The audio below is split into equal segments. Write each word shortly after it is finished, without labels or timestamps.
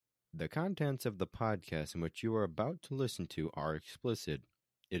The contents of the podcast in which you are about to listen to are explicit.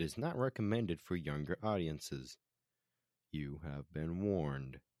 It is not recommended for younger audiences. You have been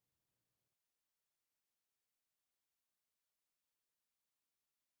warned.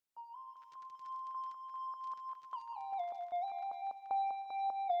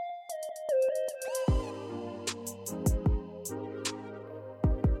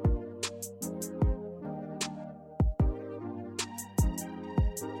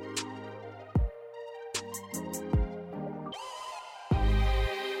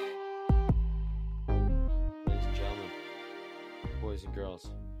 Ladies and gentlemen, boys and girls,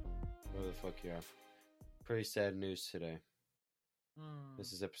 where the fuck you are. Pretty sad news today.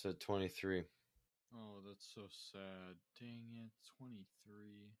 This is episode 23. Oh, that's so sad. Dang it,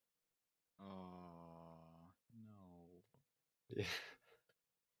 23. Oh,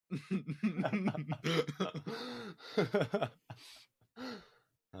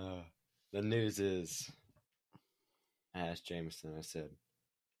 Yeah. The news is, I asked Jameson, I said,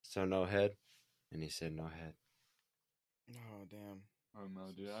 so no head? And he said no head. Oh, damn. Oh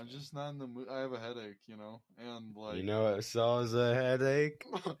no, dude. I'm just not in the mood. I have a headache, and like. You know what solves a headache?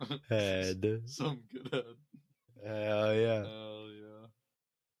 Head. Some good head. Hell yeah. Hell yeah.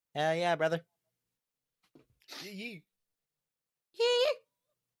 Hell yeah, brother. Yee.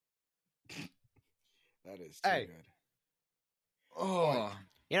 That is too Hey. good. Oh.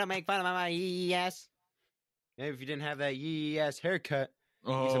 You don't make fun of my yes. Maybe if you didn't have that yes haircut.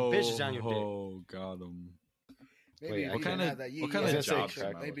 Oh, some bitches on your dick. Oh, got him. Maybe Wait, if what you kind didn't have that What kind I of was gonna job say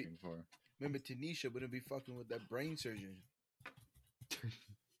am I maybe looking for? maybe Tanisha wouldn't be fucking with that brain surgeon.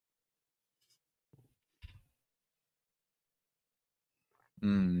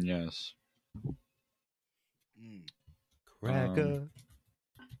 Yes. Mm. Cracker.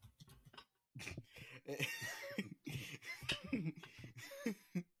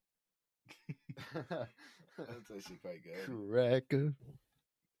 That's actually quite good. Cracker.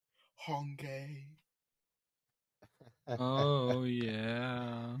 Honke. Oh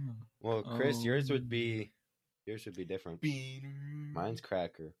yeah. Well, Chris, yours would be different. Beaner. Mine's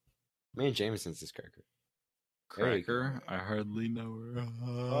Cracker. Me and Jameson's is Cracker. Cracker. I hardly know her.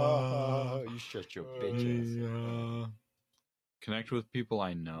 Oh, you shut your bitch ass. Connect with people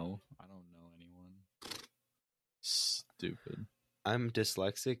I know. I don't know anyone. Stupid. I'm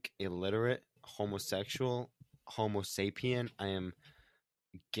dyslexic, illiterate, homosexual, homo sapien. I am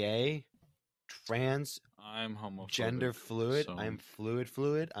gay, trans, I'm homophobic. gender fluid. so- I'm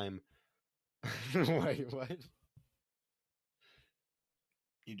fluid. I'm. Wait, what?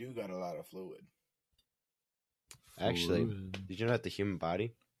 You do got a lot of fluid. Actually, Fluid. did you know that the human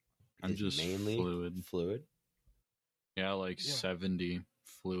body I'm is just mainly fluid. fluid? Yeah, like Yeah. 70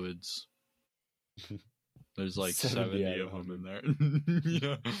 fluids. There's like 70 70 out of of them in there.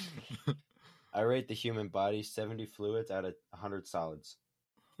 Yeah. I rate the human body 70 fluids out of 100 solids.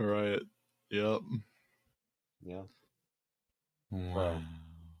 Right. Yep. Yeah. Wow.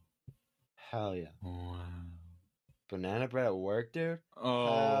 Hell yeah. Wow. Banana bread at work, dude? Oh,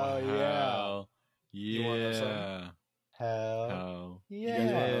 Hell yeah. hell You want to know something? yeah. Hell Hell You guys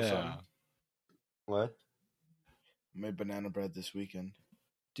wanna know yeah. something? What? I made banana bread this weekend.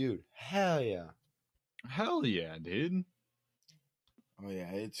 Dude, hell yeah. Hell yeah, dude. Oh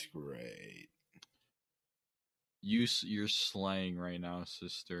yeah, it's great. You're slaying right now,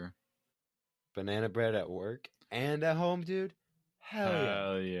 sister. Banana bread at work and at home, dude? Hell yeah.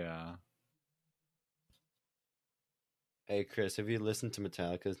 Hell yeah. Hey, Chris, have you listened to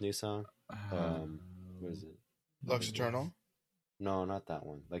Metallica's new song? What is it? Lux Eternal? No, not that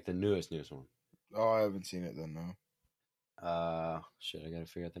one. Like the newest one. Oh, I haven't seen it then, no. Shit, I gotta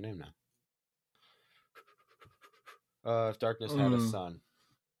figure out the name now. If Darkness Had a Sun.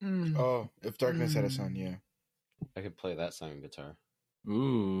 Oh, If Darkness Had a Sun, yeah. I could play that song on guitar.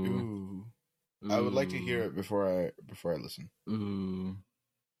 Ooh. Ooh. I would like to hear it before I listen. Ooh.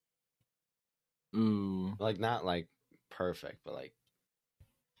 Ooh. Like, not like perfect, but like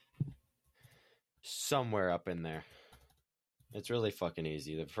somewhere up in there. It's really fucking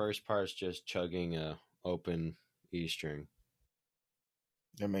easy. The first part's just chugging a open E string.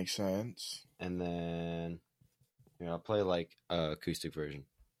 That makes sense. And then I'll play like a acoustic version.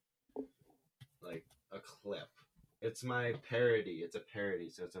 Like a clip. It's my parody. It's a parody,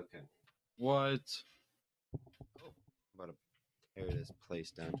 so it's okay. What? I'm about to tear this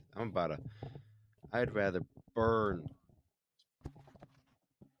place down. I'd rather burn.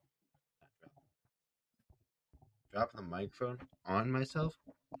 Drop the microphone on myself?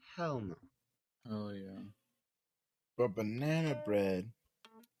 Hell no. Oh yeah. But banana bread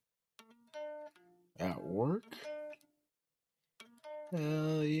at work?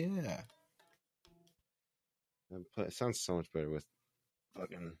 Hell yeah. It sounds so much better with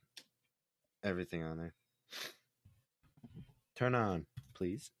fucking everything on there. Turn on,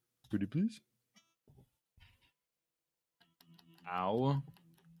 please. Pretty please. Ow.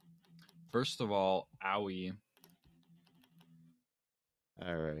 First of all, owie.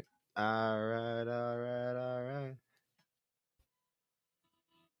 All right. All right.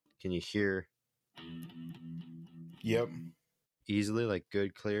 Can you hear Yep. easily, like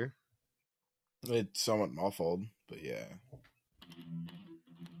good, clear? It's somewhat muffled, but yeah. Okay,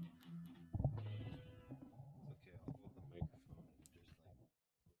 I'll hold the microphone.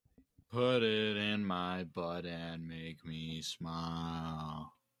 Put it in my butt and make me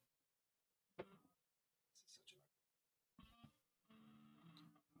smile.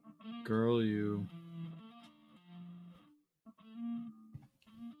 Girl, you.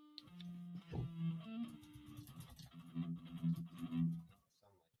 Something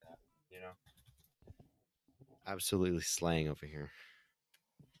like that, you know? Absolutely slang over here.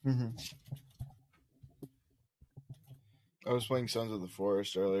 Mm-hmm. I was playing Sons of the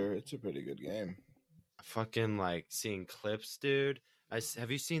Forest earlier. It's a pretty good game. Fucking like seeing clips, dude.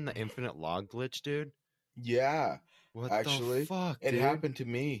 Have you seen the infinite log glitch, dude? Yeah. What Actually, the fuck, it dude? happened to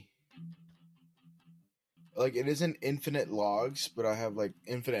me. Like, it isn't infinite logs, but I have like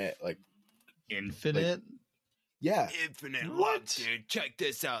infinite, like, Infinite? yeah. Infinite What? log, dude. Check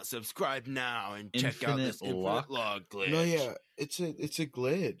this out. Subscribe now and check out this Infinite infinite luck? log glitch. No, yeah, it's a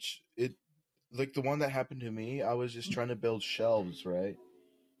glitch. It, like, the one that happened to me, I was just trying to build shelves, right?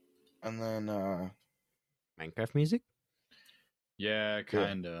 And then Minecraft music? Yeah,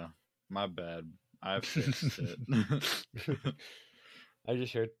 kinda. My bad. I fixed it. I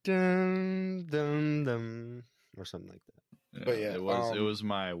just heard dum dum dum or something like that. Yeah, But yeah, it was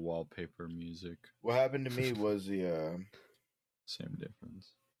my wallpaper music. what happened to me was Same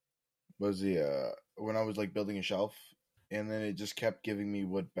difference. when I was like building a shelf, and then it just kept giving me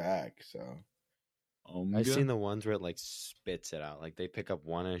wood back. So I've seen the ones where it like spits it out. Like they pick up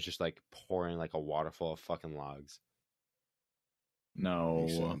one and it's just like pouring like a waterfall of fucking logs. makes No.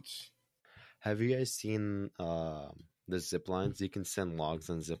 sense. Have you guys seen the zip lines? You can send logs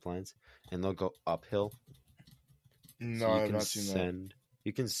on zip lines and they'll go uphill. No, So I have not seen that.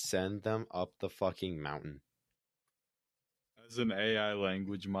 You can send them up the fucking mountain. As an AI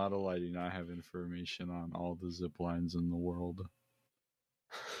language model, I do not have information on all the zip lines in the world.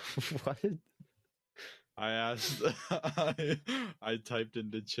 What? I asked, I typed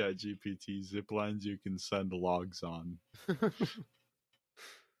into ChatGPT zip lines you can send logs on.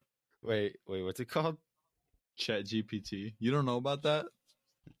 Wait, what's it called? ChatGPT. You don't know about that?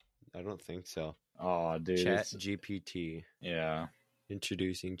 I don't think so. Oh, dude. ChatGPT. Yeah.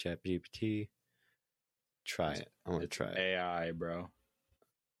 Introducing ChatGPT. Try it. I want to try it. AI, bro.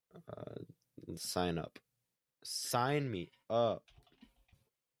 Sign up. Sign me up.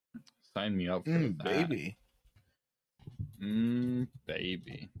 Sign me up for that. Baby.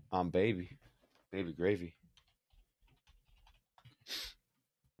 Baby. I'm baby. Baby gravy.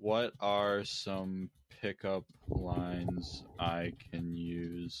 What are some pickup lines I can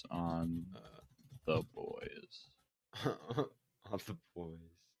use on the boys? On the boys.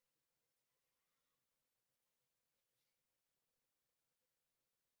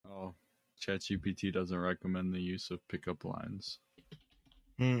 Oh, ChatGPT doesn't recommend the use of pickup lines.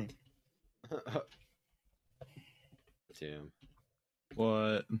 Hmm. Damn.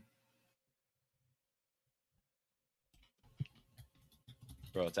 What?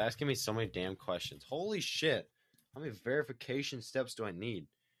 Bro, it's asking me so many damn questions. Holy shit. How many verification steps do I need?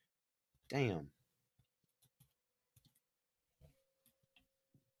 Damn.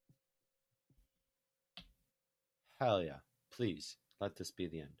 Hell yeah. Please, let this be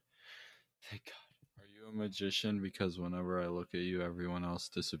the end. Thank God. Are you a magician? Because whenever I look at you, everyone else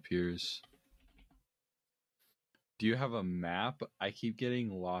disappears. Do you have a map? I keep getting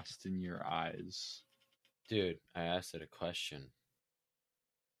lost in your eyes. Dude, I asked it a question.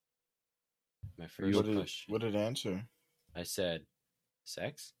 My first question. What did it answer? I said,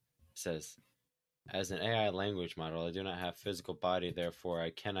 sex? It says, as an AI language model, I do not have physical body, therefore I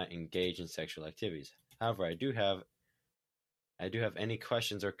cannot engage in sexual activities. However, I do have any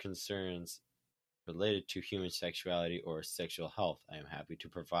questions or concerns related to human sexuality or sexual health. I am happy to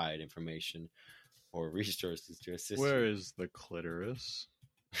provide information or resources to assist Where you. is the clitoris?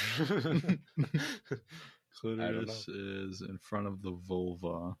 I Clitoris is in front of the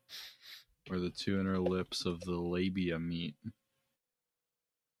vulva, where the two inner lips of the labia meet.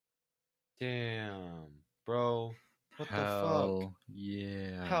 Damn, bro. What the fuck? Hell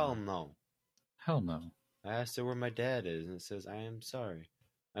yeah. Hell no. Hell no. I asked her where my dad is, and it says, I am sorry.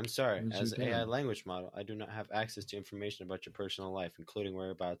 I'm sorry. Where's As your an AI dad? language model, I do not have access to information about your personal life, including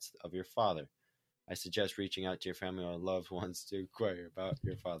whereabouts of your father. I suggest reaching out to your family or loved ones to inquire about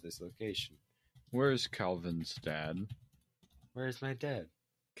your father's location. Where's Calvin's dad? Where is my dad?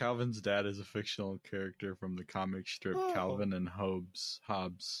 Calvin's dad is a fictional character from the comic strip Oh. Calvin and Hobbes.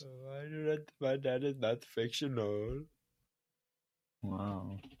 My dad is not fictional.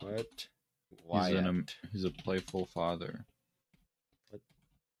 Wow. What? He's a playful father.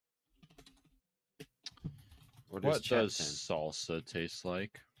 What What chat does salsa taste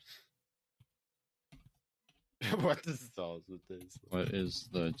like? time? What does salsa taste like? What is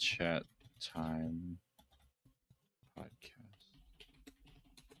the chat time podcast?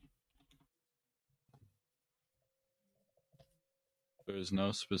 There's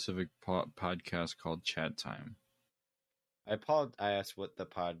no specific podcast called Chat Time. I asked what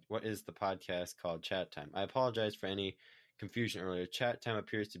is the podcast called Chat Time. I apologize for any confusion earlier. Chat Time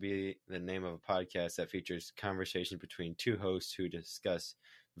appears to be the name of a podcast that features conversation between two hosts who discuss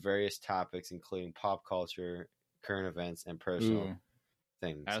various topics, including pop culture, current events, and personal Ooh.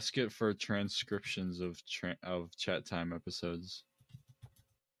 things. Ask it for transcriptions of Chat Time episodes.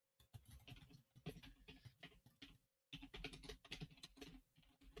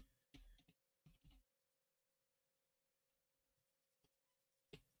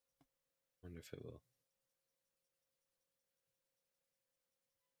 Wonder if it will.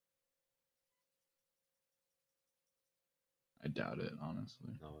 I doubt it, honestly.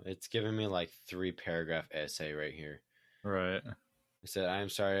 No, it's giving me like 3-paragraph essay right here. Right. It said, I am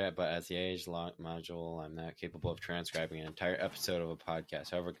sorry, but as the age module, I'm not capable of transcribing an entire episode of a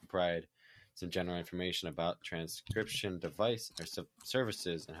podcast. However, I can provide some general information about transcription device or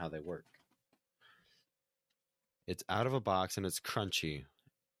services and how they work. It's out of a box and it's crunchy.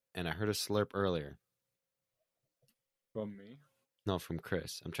 And I heard a slurp earlier. From me? No, from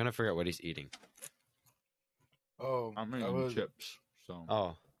Chris. I'm trying to figure out what he's eating. Oh, I'm I eating was. chips. So.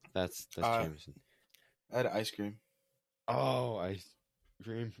 Oh, that's Jameson. I had ice cream. Oh, ice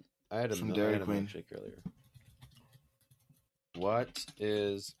cream. I had a From Dairy Queen. milkshake earlier. What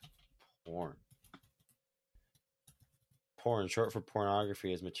is porn? Porn, short for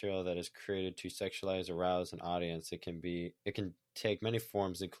pornography, is material that is created to sexualize, arouse an audience. It can take many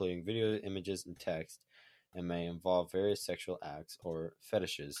forms, including video, images, and text, and may involve various sexual acts or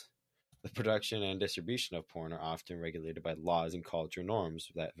fetishes. The production and distribution of porn are often regulated by laws and cultural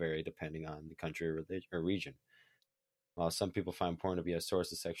norms that vary depending on the country or region. While some people find porn to be a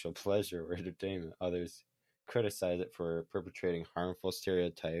source of sexual pleasure or entertainment, others criticize it for perpetrating harmful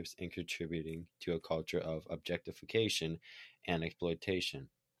stereotypes and contributing to a culture of objectification and exploitation.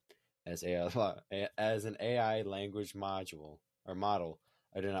 As an AI language model,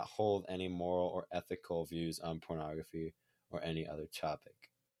 I do not hold any moral or ethical views on pornography or any other topic.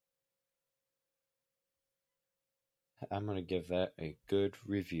 I'm going to give that a good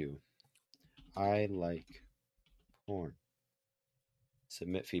review. I like porn.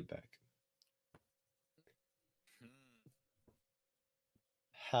 Submit feedback.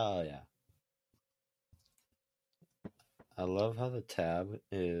 Hell yeah. I love how the tab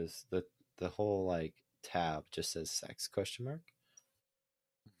is the whole like tab just says sex question mark.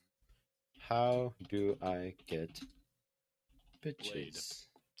 How do I get bitches?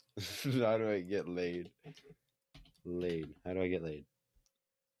 How do I get laid? How do I get laid?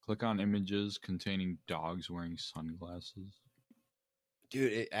 Click on images containing dogs wearing sunglasses.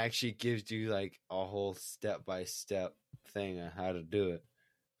 Dude, it actually gives you like a whole step-by-step thing on how to do it.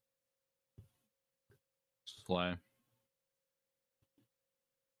 Slay.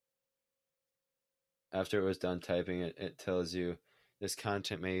 After it was done typing it, it tells you this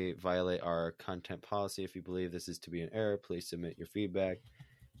content may violate our content policy. If you believe this is to be an error, please submit your feedback.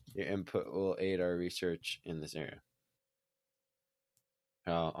 Your input will aid our research in this area.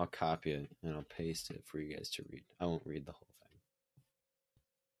 I'll copy it and I'll paste it for you guys to read. I won't read the whole thing.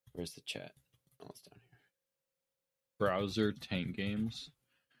 Where's the chat? Oh, it's down here. Browser tank games.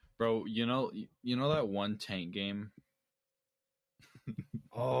 Bro, you know that one tank game?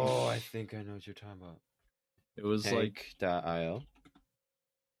 Oh, I think I know what you're talking about. It was Tank.io.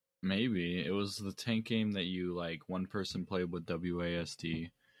 Maybe. It was the tank game that you like one person played with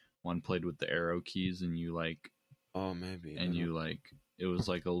WASD, one played with the arrow keys, and you like Oh, maybe. and you like it was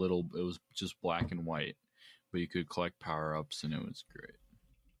like it was just black and white, but you could collect power-ups and it was great.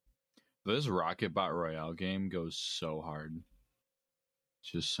 This Rocket Bot Royale game goes so hard.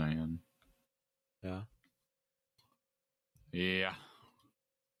 Just saying. Yeah. Yeah.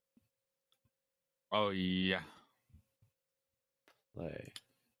 Oh yeah. Play.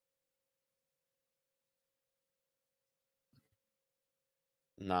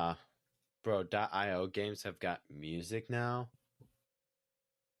 Nah, bro. .io games have got music now.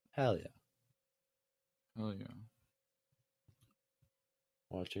 Hell yeah. Hell yeah.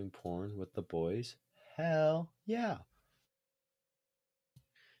 Watching porn with the boys. Hell yeah.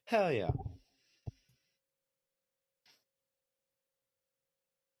 Hell yeah.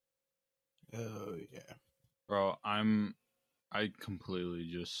 Oh yeah. Bro, I completely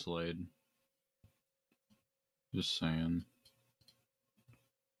just slayed. Just saying.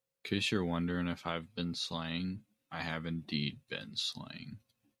 In case you're wondering if I've been slaying, I have indeed been slaying.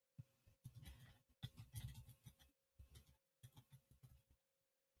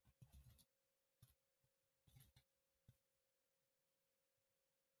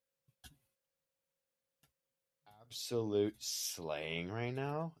 Absolute slaying right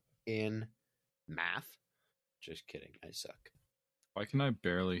now in math. Just kidding. I suck. Why can I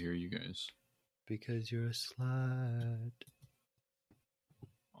barely hear you guys? Because you're a slut.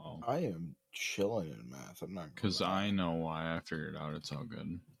 Oh. I am chilling in math. I'm not. Because I know why. I figured out it's all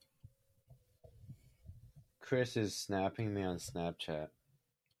good. Chris is snapping me on Snapchat.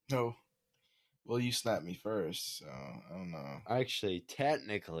 No. Well, you snapped me first, so I don't know. Actually,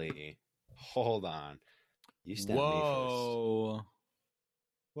 technically, hold on. You snapped me Whoa. first.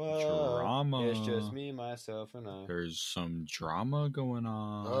 Whoa. Drama. It's just me, myself, and I. There's some drama going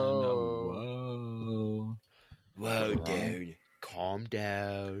on. Oh. Whoa, Drama. dude. Calm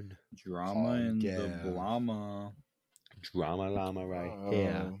down. Drama Calm in the down. blama. Drama llama right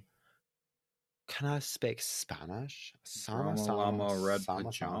here. Can I speak Spanish? Drama llama red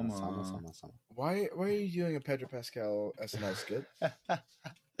pajama. Why are you doing a Pedro Pascal SNL skit?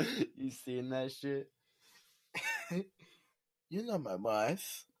 You seen that shit? You're not my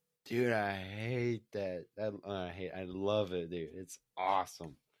wife. Dude, I hate that. I love it, dude. It's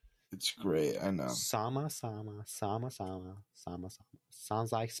awesome. It's great. I know. Sama.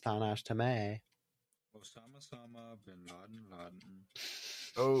 Sounds like Spanish to me. Osama bin Laden.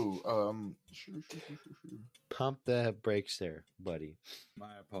 Oh, sure. Pump the brakes there, buddy.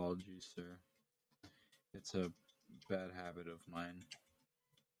 My apologies, sir. It's a bad habit of mine.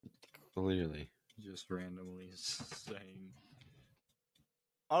 Clearly. Just randomly saying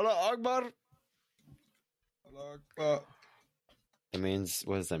Allah Akbar. Allah Akbar. It means,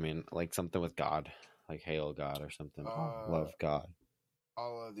 what does that mean? Like something with God. Like hail God or something. Love God.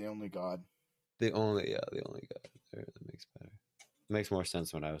 Allah, the only God. The only God. There, that makes better. It makes more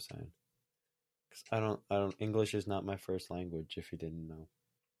sense what I was saying. 'Cause I don't. English is not my first language. If you didn't know.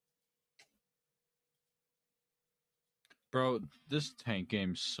 Bro, this tank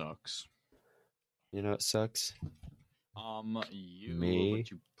game sucks. You know what sucks? Me?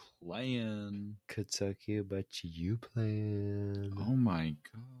 What you playing? Could suck you, but you playing. Oh my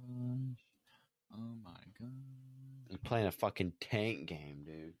gosh. Oh my god. I'm playing a fucking tank game,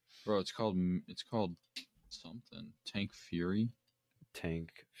 dude. Bro, it's called something. Tank Fury?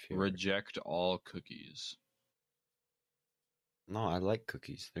 Tank Fury. Reject all cookies. No, I like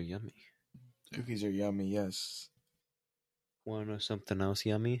cookies. They're yummy. Cookies are yummy, yes. Want to know something else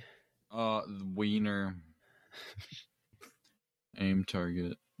yummy? Wiener. Aim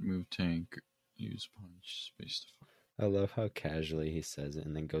target. Move tank. Use punch. Space to fire. I love how casually he says it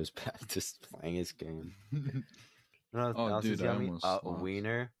and then goes back to playing his game. You know what else is yummy? almost lost.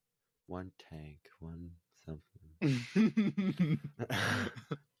 Wiener. One tank. One something.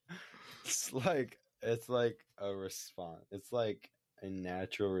 It's like a response. It's like a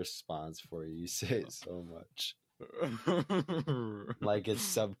natural response for you. You say it so much. Like it's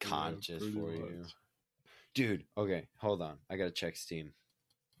subconscious Yeah, for pretty you. much. Dude, okay, hold on. I gotta check Steam.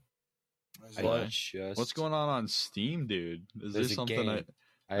 What? I just What's going on Steam, dude? Is there There's a something game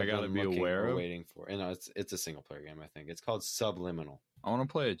I gotta been be looking aware or of? waiting for? And no, it's a single player game, I think. It's called Subliminal. I want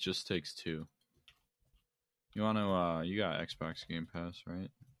to play It Just Takes Two. You want to? You got Xbox Game Pass, right?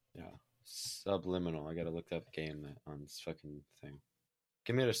 Yeah. Subliminal. I gotta look up game that on this fucking thing.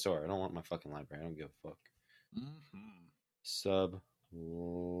 Give me the store. I don't want my fucking library. I don't give a fuck. Mm-hmm.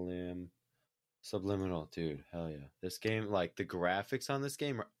 Subliminal, dude. Hell yeah. This game, like the graphics on this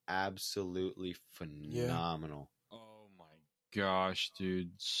game are absolutely phenomenal. Oh my gosh, dude,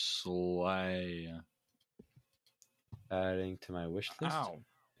 slay! Adding to my wish list. Ow!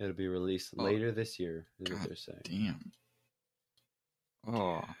 It'll be released later this year, is what they're saying. Damn.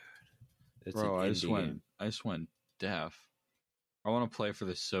 Oh, It's bro, an I indie just went deaf. I want to play for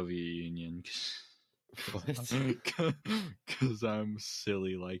the Soviet Union What? because I'm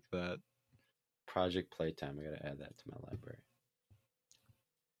silly like that. Project Playtime. I gotta add that to my library.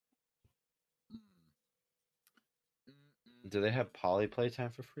 Do they have Poly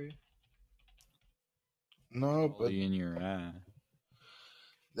Playtime for free? No, but Poly in your eye.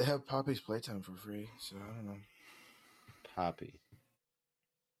 They have Poppy's Playtime for free, so I don't know. Poppy.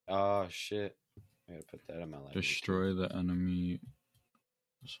 Oh shit! I gotta put that in my life. Destroy the enemy.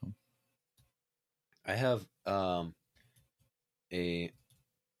 So I have a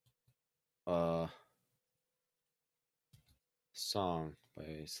song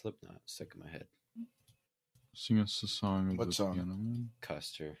by Slipknot stuck in my head. sing us the song of What the song? piano man.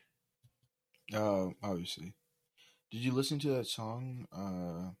 Custer. Obviously. Did you listen to that song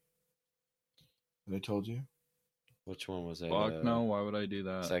that I told you? Which one was it? Fuck no, why would I do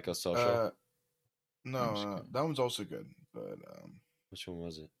that? Psychosocial. No, I'm just kidding. that one's also good. But Which one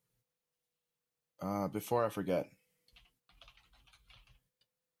was it? Before I Forget.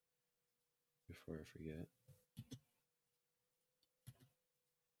 Before I forget.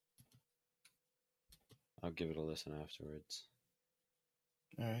 I'll give it a listen afterwards.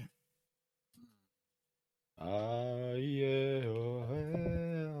 All right. Ah yeah, oh,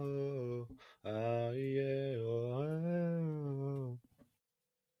 hey, oh, ah yeah, oh, hey, oh.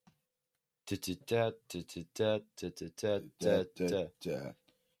 Da-da-da, da-da-da, da-da-da, da-da.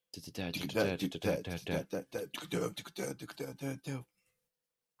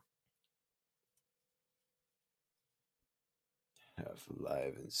 Half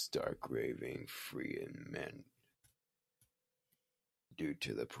alive and stark raving, free and men. Due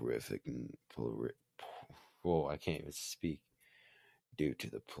to the I can't even speak. Due to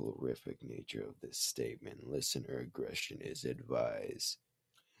the prolific nature of this statement, listener aggression is advised.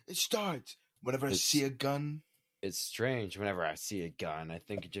 It starts whenever I see a gun. It's strange whenever I see a gun. I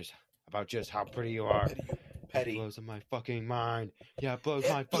think about just how pretty you are. Petty. It blows my fucking mind. Yeah, it blows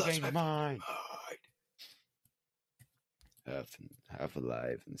my fucking mind. Half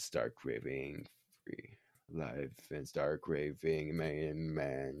alive and stark raving, free. Alive and stark raving,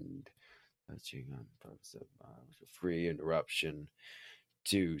 man. Touching on purpose of free interruption.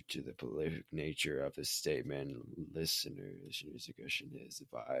 Due to the prolific nature of the statement, listeners' aggression is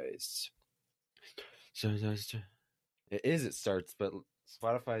advised. So it starts, but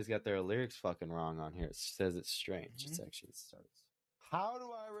Spotify's got their lyrics fucking wrong on here. It says it's strange. It's actually it starts. How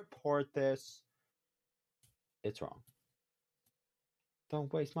do I report this? It's wrong.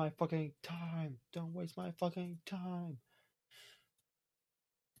 Don't waste my fucking time. Don't waste my fucking time.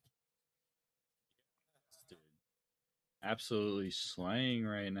 Dude, absolutely slaying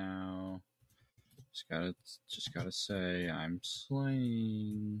right now. Just gotta say, I'm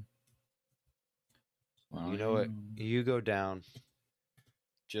slaying. You know what? You go down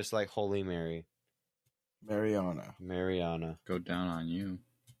just like Holy Mary. Mariana. Go down on you.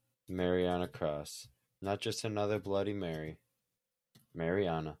 Mariana Cross. Not just another Bloody Mary.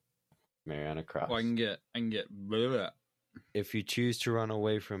 Mariana Cross. Oh, I can get blah, blah. If you choose to run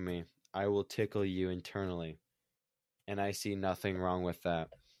away from me, I will tickle you internally. And I see nothing wrong with that.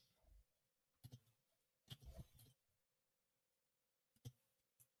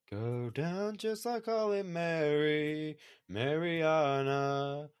 Go down just like Holy Mary,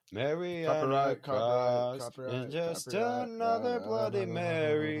 Mariana Cross, and just another Bloody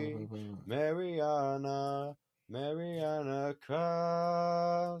Mary, Mariana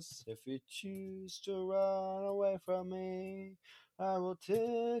Cross. If you choose to run away from me, I will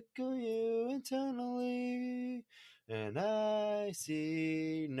tickle you internally, and I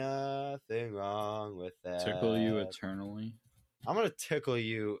see nothing wrong with that. Tickle you eternally. I'm gonna tickle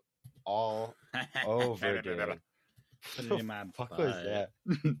you all over, dude. Put it in my fuck was that?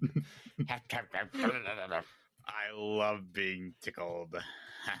 I love being tickled.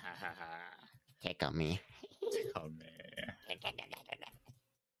 Tickle me. Tickle me.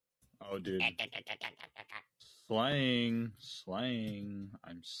 Oh, dude. Slaying.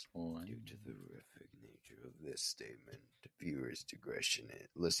 I'm slaying. Due to the horrific nature of this statement,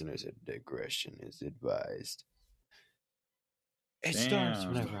 listeners' digression is advised. It starts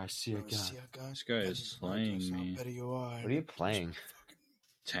whenever I see a gun. This guy is slaying me. What are you playing?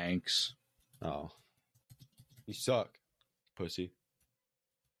 Tanks. Oh. You suck, pussy.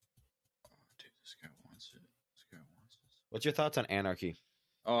 Oh, dude, this guy wants it. What's your thoughts on Anarchy?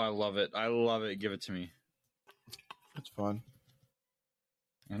 Oh, I love it. Give it to me. It's fun.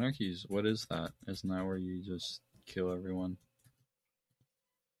 Anarchy's, what is that? Isn't that where you just kill everyone?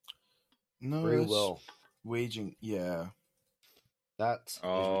 No, Free it's will. Waging, yeah. That's what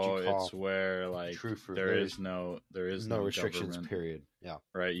you call it's where like there is no restrictions. Government. Period. Yeah.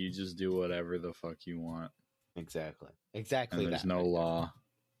 Right. You just do whatever the fuck you want. Exactly. And there's no law.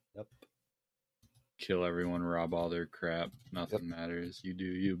 Yep. Kill everyone. Rob all their crap. Nothing matters. You do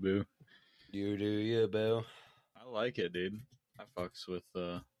you, boo. You do you, boo. I like it, dude. I fucks with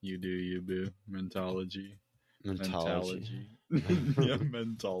you do you, boo mentality. Yeah,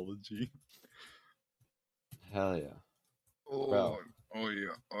 mentology. Hell yeah. Oh, oh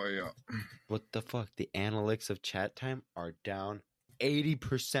yeah, oh yeah. What the fuck? The analytics of chat time are down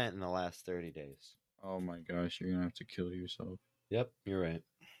 80% in the last 30 days. Oh my gosh, you're gonna have to kill yourself. Yep, you're right.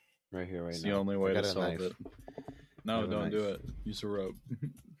 Right here, right It's now. the only I way got to a solve knife. it. No, have a don't do knife. it. Use a rope.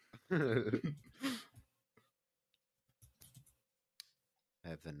 I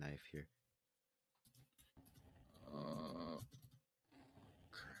have the knife here.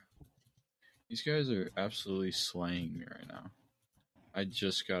 Crap. These guys are absolutely slaying me right now. I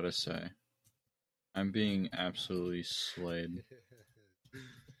just gotta say. I'm being absolutely slayed.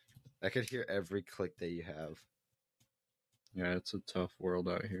 I could hear every click that you have. Yeah, it's a tough world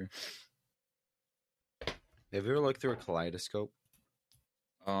out here. Have you ever looked through a kaleidoscope?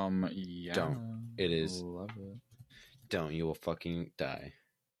 Yeah. Don't. It is. Love it. Don't. You will fucking die.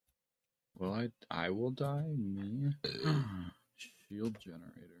 Well, I will die. Me. Shield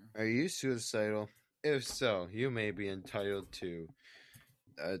generator. Are you suicidal? If so, you may be entitled to.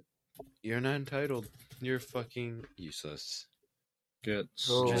 You're not entitled. You're fucking useless. Get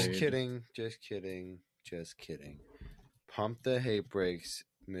Oh. Just slayed. kidding. Just kidding. Just kidding. Pump the hate brakes,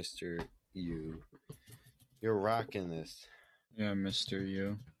 Mr. You. You're rocking this. Yeah, Mr.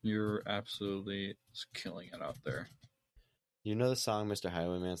 You. You're absolutely killing it out there. You know the song Mr.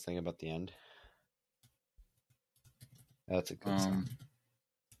 Highwayman sang about the end? That's a good song.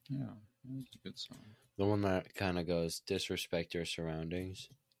 Yeah, that's a good song. The one that kind of goes, disrespect your surroundings.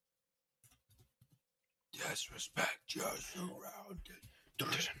 Disrespect your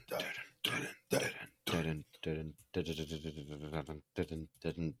surroundings.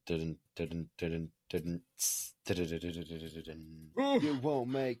 You won't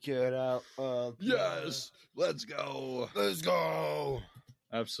make it out of Yes! Let's go! Let's go.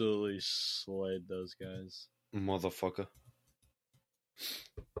 Absolutely slayed those guys. Motherfucker.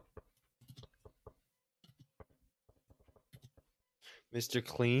 Mr.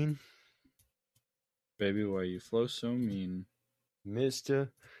 Clean. Baby, why you flow so mean? Mr.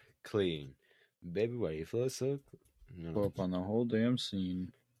 Clean. Baby, why you flow so... Blow No. up on the whole damn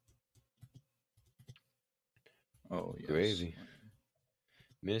scene. Oh, yes. Gravy.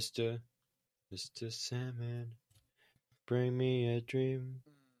 Mr. Salmon. Bring me a dream.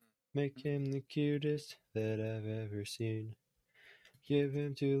 Make him the cutest that I've ever seen. Give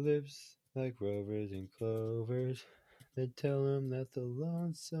him 2 lips like rovers and clovers. Then tell him that the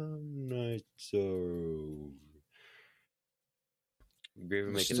lonesome nights are over.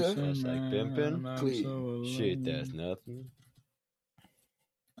 Gravy making Mr. us like pimpin'. Clean. Shit, that's nothing.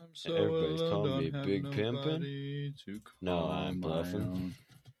 I'm so Everybody's alone, calling me don't have Big Pimpin'. nobody to No, call I'm my bluffing. own.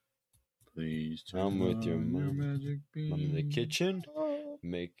 Please turn I'm with your on mom. magic beam. I'm in the kitchen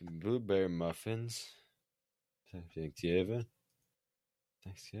making blueberry muffins. Thanksgiving.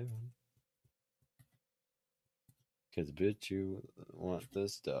 Cause bitch, you want the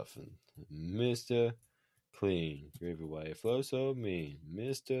stuff. And Mr. Clean. Gravy, why you flow so mean?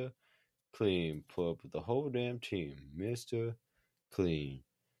 Mr. Clean. Pull up with the whole damn team. Mr. Clean.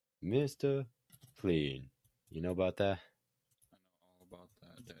 Mr. Clean. You know about that? I know all about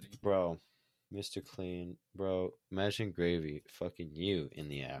that, Daddy. Bro, Mr. Clean. Bro, imagine Gravy fucking you in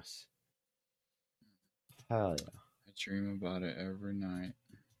the ass. Hell I dream about it every night.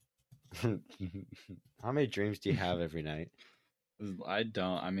 yeah. How many dreams do you have every night? I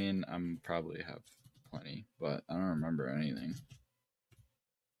don't. I mean, I'm probably have plenty, but I don't remember anything.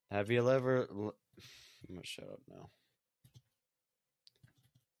 Have you ever... I'm gonna shut up now.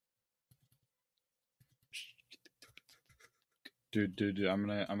 Dude, I'm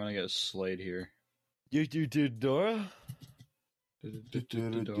gonna get slayed here. You Dora?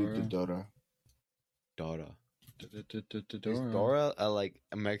 Dora. Dora. Is Dora a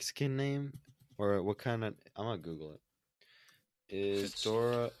Mexican name? Or what kind of... I'm gonna Google it. Is It's-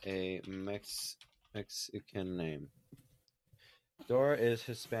 Dora a Mexican name? Dora is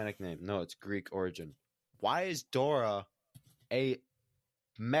Hispanic name. No, it's Greek origin. Why is Dora a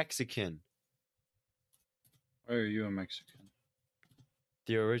Mexican? Why are you a Mexican?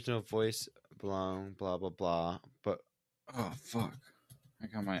 The original voice belong blah blah blah. But Oh fuck! I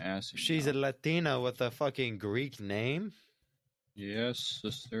got my ass. eaten she's a out. Latina with a fucking Greek name. Yes,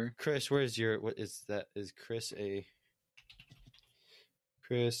 sister. Chris, where's your... What is that? Is Chris a...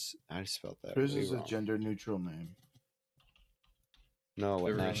 Chris... I spelled that Chris way is a wrong. gender neutral name. No,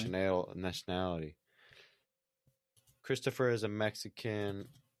 what Really? nationality? Christopher is a Mexican.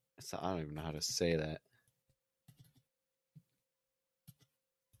 So I don't even know how to say that.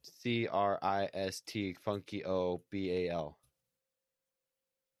 Crist Funky OBAL.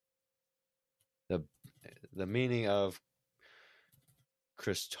 The meaning of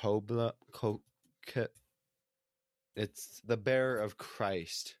Christobla. It's the bearer of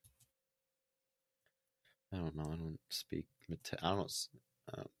Christ. I don't know. I don't speak. I don't.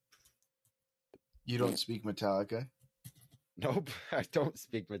 You don't speak Metallica? Nope. I don't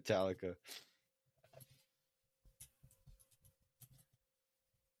speak Metallica.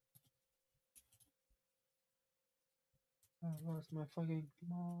 I lost my fucking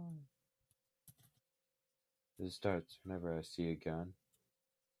mind. It starts whenever I see a gun.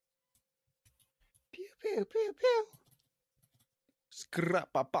 Pew pew pew pew.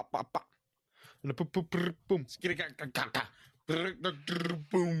 Scrap-a-pa-pa-pa. And a boom. Skidda-ga-ga-ga-ga.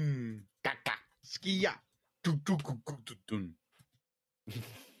 Boom. Ga-ga. Skia. Dun.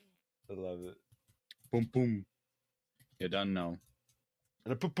 I love it. Boom, boom. You done now.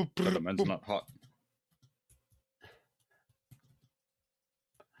 And a But the man's not hot.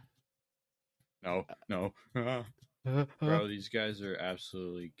 No. Bro, these guys are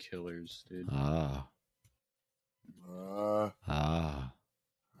absolutely killers, dude. Ah. Uh, Ah.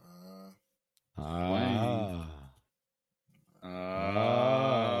 uh, Ah.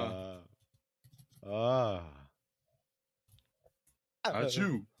 Ah. Ah. That's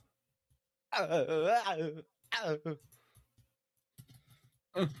you.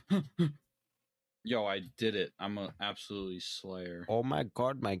 Yo, I did it. I'm an absolutely slayer. Oh my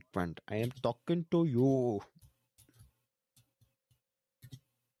god, my friend. I am talking to you.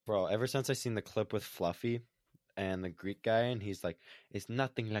 Bro, ever since I seen the clip with Fluffy and the Greek guy, and he's like, it's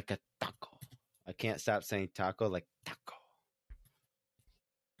nothing like a taco. I can't stop saying taco like taco.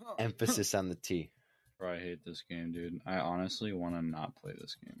 Emphasis on the T. Bro, I hate this game, dude. I honestly want to not play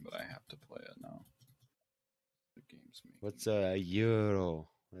this game, but I have to play it now. The game's making What's a euro?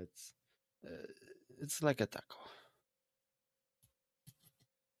 It's like a taco.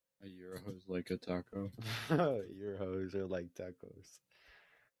 a euro is like a taco. Euros are like tacos.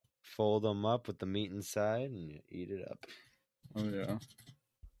 Fold them up with the meat inside and you eat it up. Oh yeah,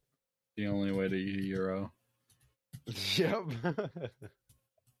 the only way to eat a euro. Yep.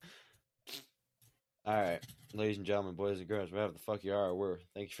 All right, ladies and gentlemen, boys and girls, wherever the fuck you are,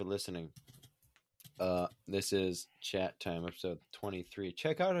 thank you for listening. This is Chat Time, episode 23.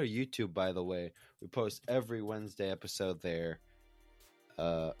 Check out our YouTube, by the way. We post every Wednesday episode there,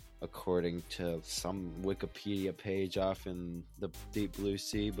 according to some Wikipedia page off in the deep blue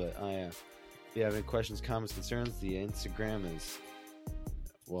sea. But if you have any questions, comments, concerns, the Instagram is,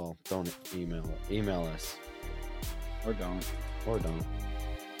 well, don't email us. Or don't.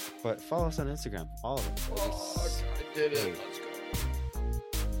 But follow us on Instagram, all of it. I did it. Let's go.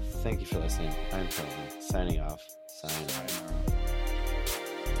 Thank you for listening. I'm Kelvin, signing off. Sayonara.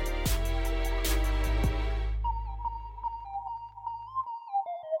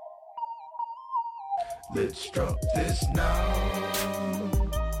 Let's drop this now.